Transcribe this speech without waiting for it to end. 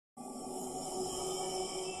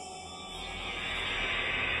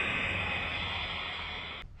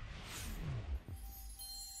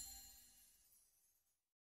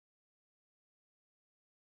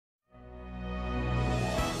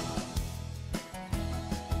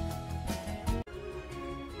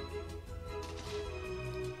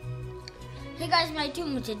Hey guys, my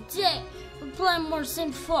team today we're playing more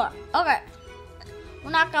Sims 4. Okay,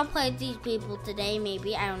 we're not gonna play with these people today.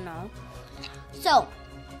 Maybe, I don't know. So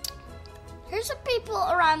here's some people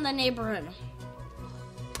around the neighborhood.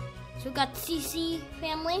 So we got CC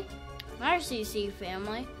family, our CC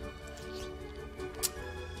family,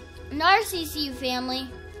 another CC family,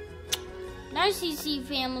 another CC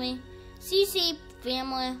family, CC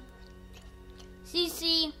family,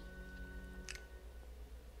 CC.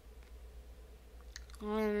 I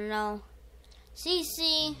don't know.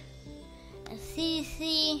 CC,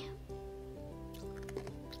 CC.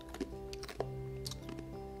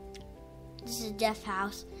 This is Death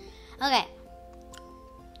House. Okay.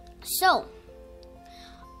 So,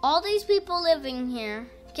 all these people living here,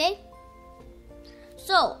 okay?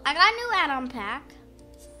 So, I got a new add-on pack.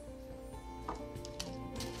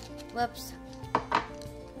 Whoops.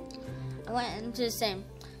 I went into the same.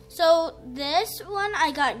 So, this one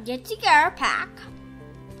I got Get Together pack.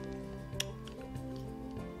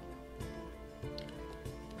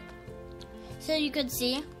 So you can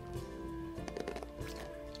see.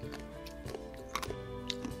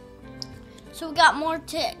 So we got more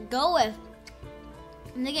to go with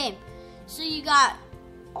in the game. So you got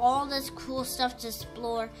all this cool stuff to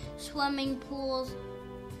explore. Swimming pools,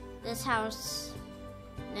 this house,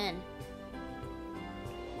 then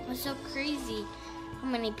it's so crazy how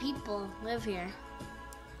many people live here.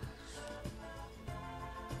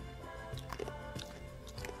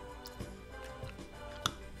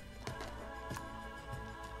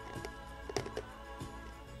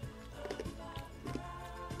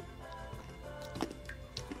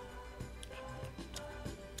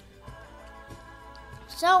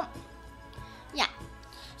 So, yeah.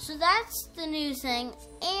 So that's the new thing.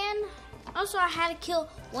 And also I had to kill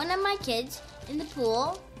one of my kids in the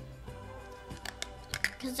pool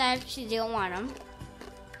because I actually didn't want him.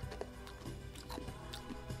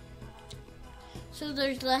 So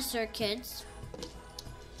there's lesser kids.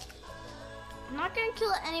 I'm not going to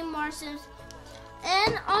kill any more Sims.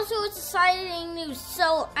 And also it's exciting news.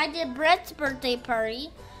 So I did Brett's birthday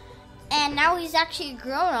party. And now he's actually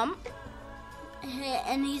grown up.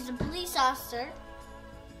 And he's a police officer,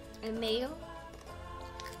 a male.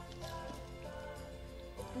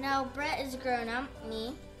 Now Brett is grown up,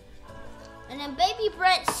 me. And then baby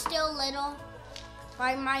Brett's still little.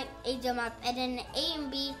 I might age him up. And then A and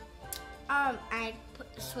B, I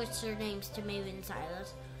switched their names to Maven and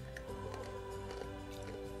Silas.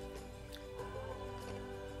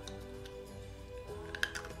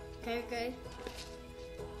 Okay, good.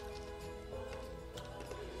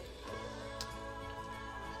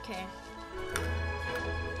 Okay.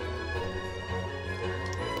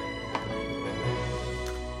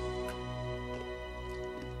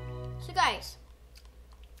 So guys,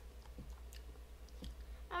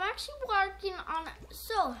 I'm actually working on it.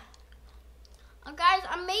 So, guys,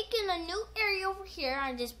 I'm making a new area over here.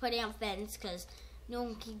 I just put in a fence because no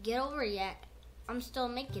one can get over yet. I'm still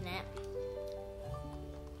making it.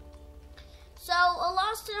 So, a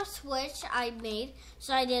lot of stuff switch I made.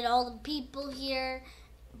 So I did all the people here.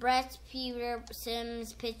 Brett's Peter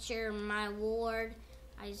Sims picture, my ward.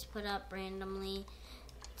 I just put up randomly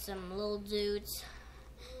some little dudes.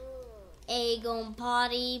 Egg on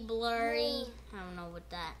potty, blurry. I don't know what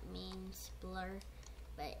that means, blur.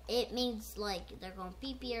 But it means like they're going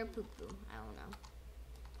pee pee or poo poo. I don't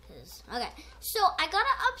know. Okay, so I got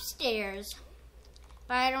it upstairs,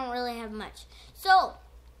 but I don't really have much. So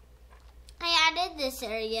I added this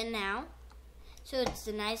area now. So it's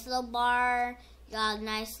a nice little bar. You got a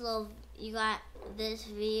nice little, you got this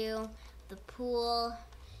view, the pool,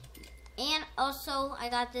 and also I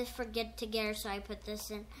got this for Get Together, so I put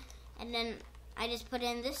this in, and then I just put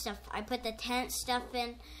in this stuff. I put the tent stuff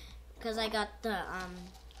in because I got the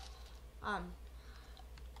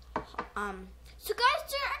So guys,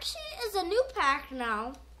 there actually is a new pack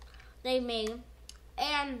now they made,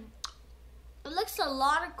 and it looks a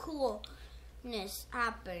lot of coolness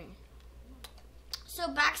happening. So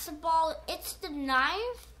basketball, it's the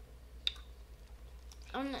 9th,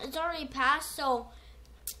 and it's already passed. So,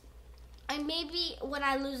 maybe when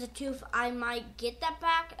I lose a tooth, I might get that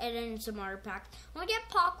pack and then some other pack. I'm gonna get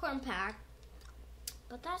popcorn pack,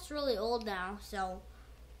 but that's really old now. So,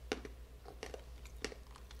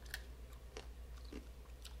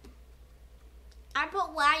 I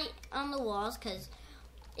put white on the walls because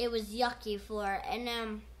it was yucky for it,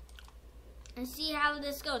 and see how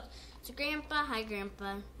this goes. So Grandpa, hi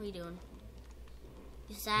Grandpa, what are you doing?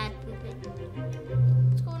 You sad, pooping?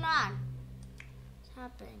 What's going on? What's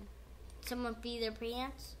happening? Someone pee their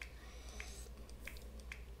pants?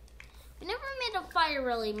 We never made a fire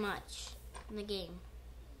really much in the game.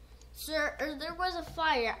 sir, or there was a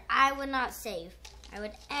fire, I would not save. I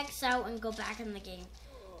would X out and go back in the game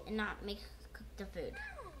and not cook the food.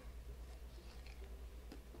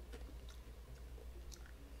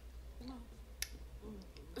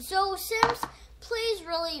 So Sims, please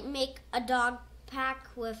really make a dog pack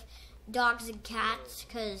with dogs and cats,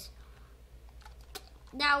 because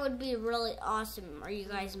that would be really awesome, or you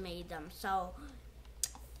guys made them. So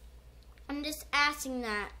I'm just asking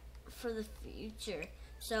that for the future.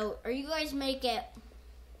 So, or you guys make it,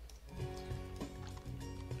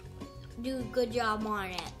 do a good job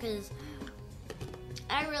on it, because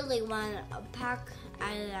I really want a pack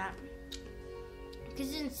out of that.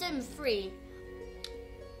 Because in Sim Free,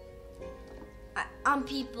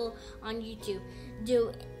 people on YouTube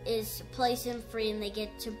is play Sim Free and they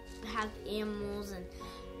get to have animals and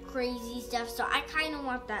crazy stuff. So I kind of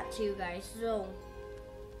want that too, guys. So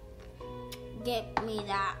get me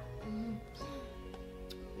that.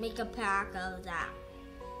 Make a pack of that.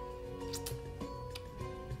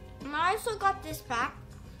 And I also got this pack,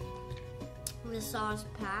 the sauce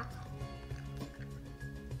pack.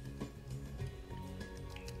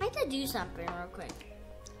 I have to do something real quick.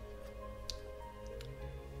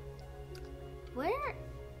 Where?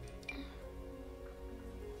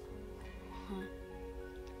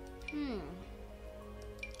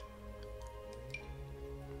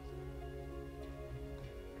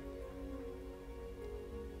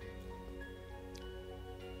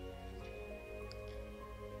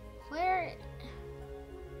 Where?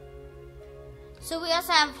 So we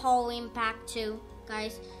also have Halloween pack too,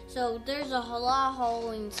 guys. So there's a whole lot of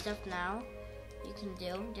Halloween stuff now. You can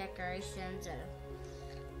do decorations and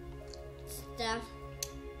stuff.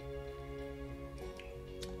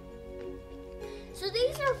 So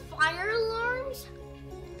these are fire alarms,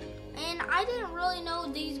 and I didn't really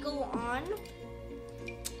know these go on.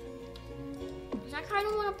 So I kind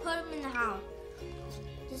of want to put them in the house,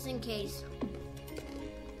 just in case.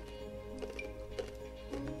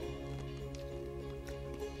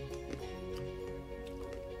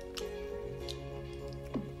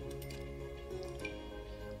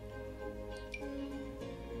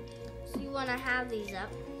 So you want to have these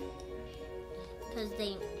up, because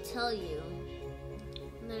they tell you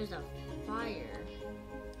there's a fire.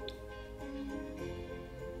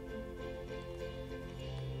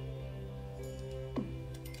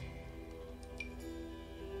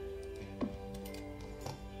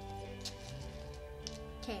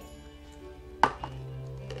 Okay.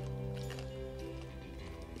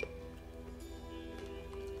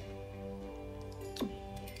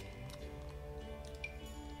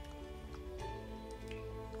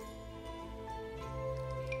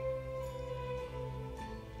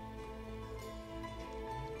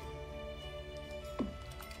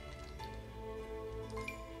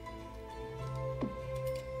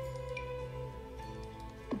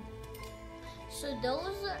 So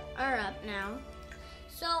those are up now.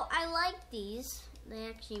 So I like these. They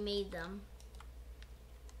actually made them.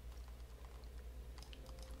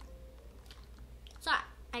 So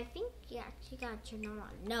I think you actually got to turn them on.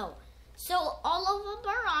 No. So all of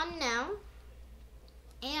them are on now.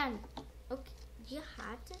 And okay, you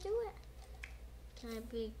had to do it. Can I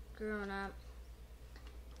be grown up?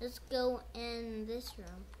 Let's go in this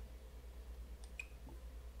room.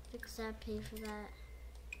 Fix that, pay for that.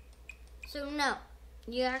 So no,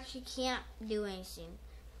 you actually can't do anything.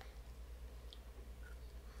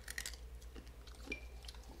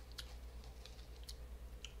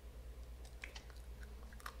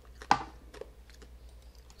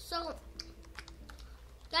 So,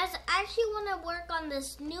 guys, I actually want to work on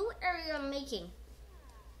this new area I'm making.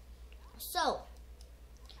 So,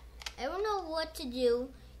 I don't know what to do.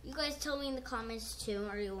 You guys tell me in the comments too,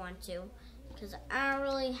 or you want to, because I don't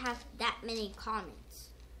really have that many comments.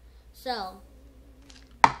 So,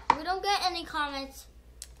 if we don't get any comments,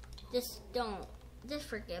 just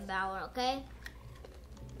forget about it, okay?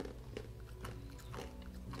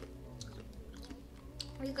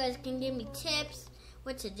 You guys can give me tips,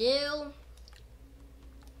 what to do.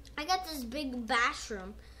 I got this big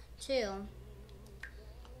bathroom, too.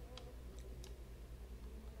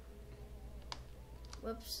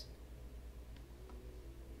 Whoops.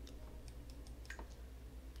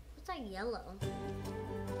 What's that yellow?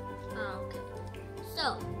 Oh, okay.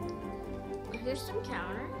 So, here's some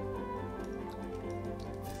counter.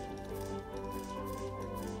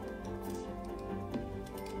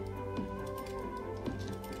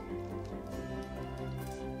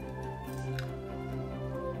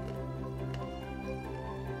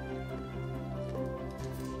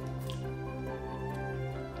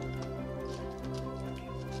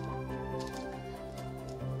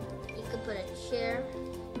 You could put a chair.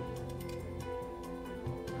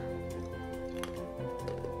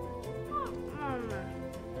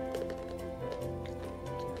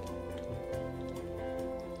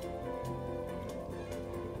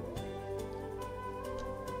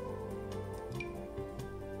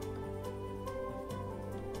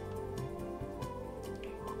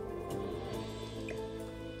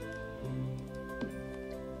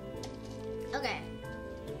 Okay.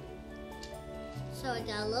 So I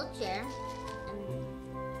got a little chair.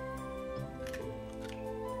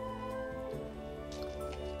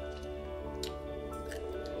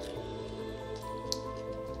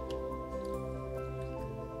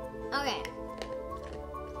 Okay.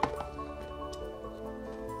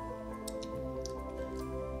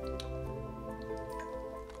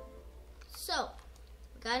 So,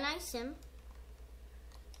 we got a nice sim.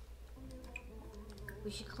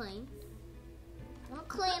 We should clean. We'll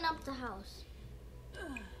clean up the house.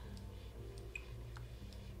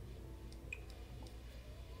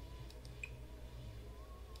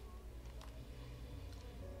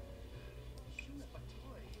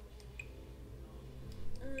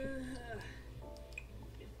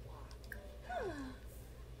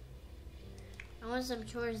 I want some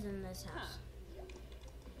chores in this house.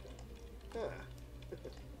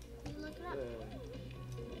 You look it up.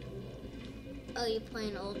 Oh, you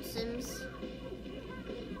playing old Sims?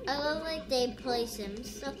 I love like they play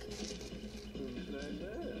Sims. Okay.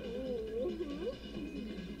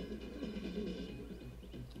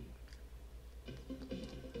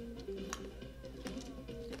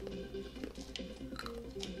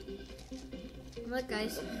 Look,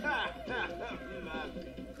 guys.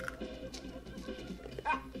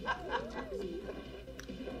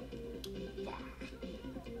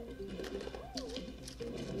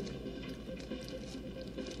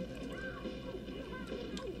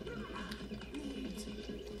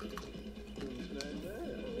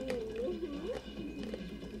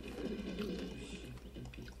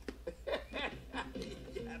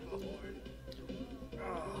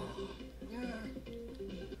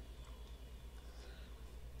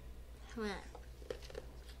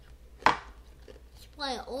 Just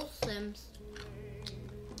play old Sims.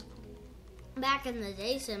 Back in the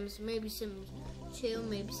day Sims, maybe Sims 2,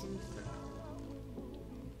 maybe Sims 3.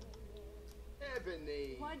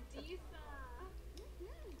 Ebony. What do you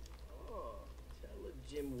Oh, tell a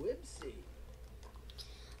Jim Wibsy.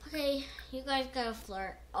 Okay, you guys gotta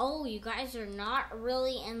flirt. Oh, you guys are not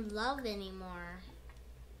really in love anymore.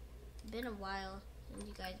 Been a while since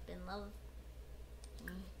you guys been in love.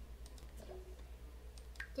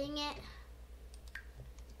 Dang it.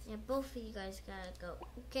 Yeah, both of you guys gotta go.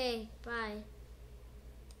 Okay, bye.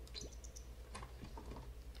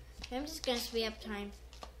 I'm just gonna speed up time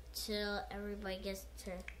till everybody gets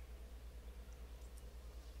to.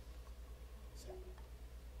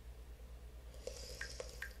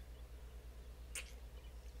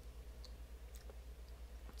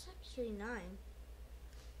 It's actually 9.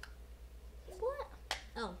 What?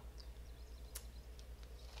 Oh.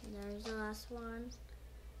 And there's the last one.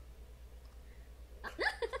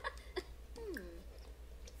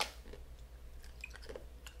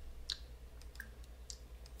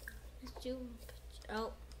 Let's do.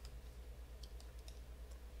 Oh.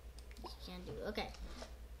 You can't do. Okay.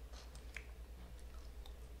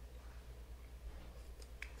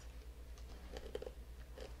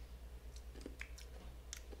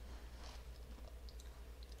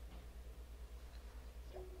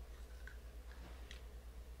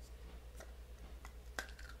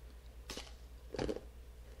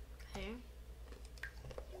 Okay.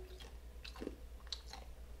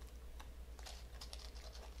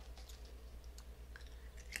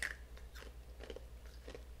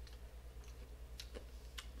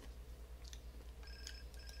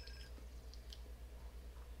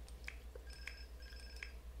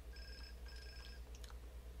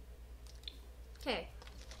 Okay.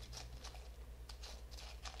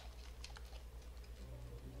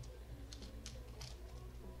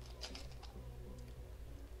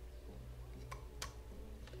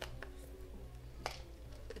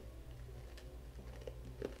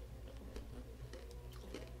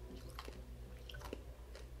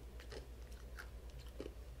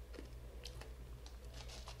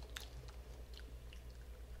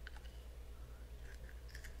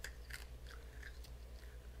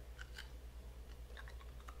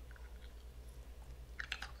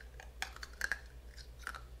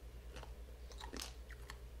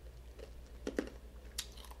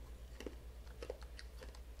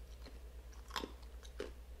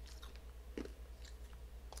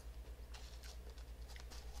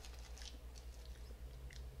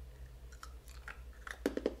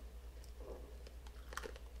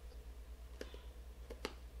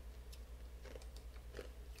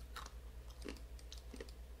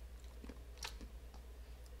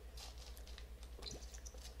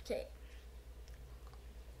 Okay.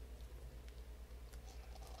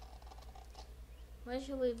 What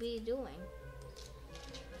should we be doing?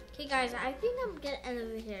 Okay, guys, I think I'm gonna end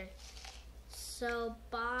it here. So,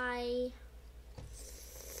 bye.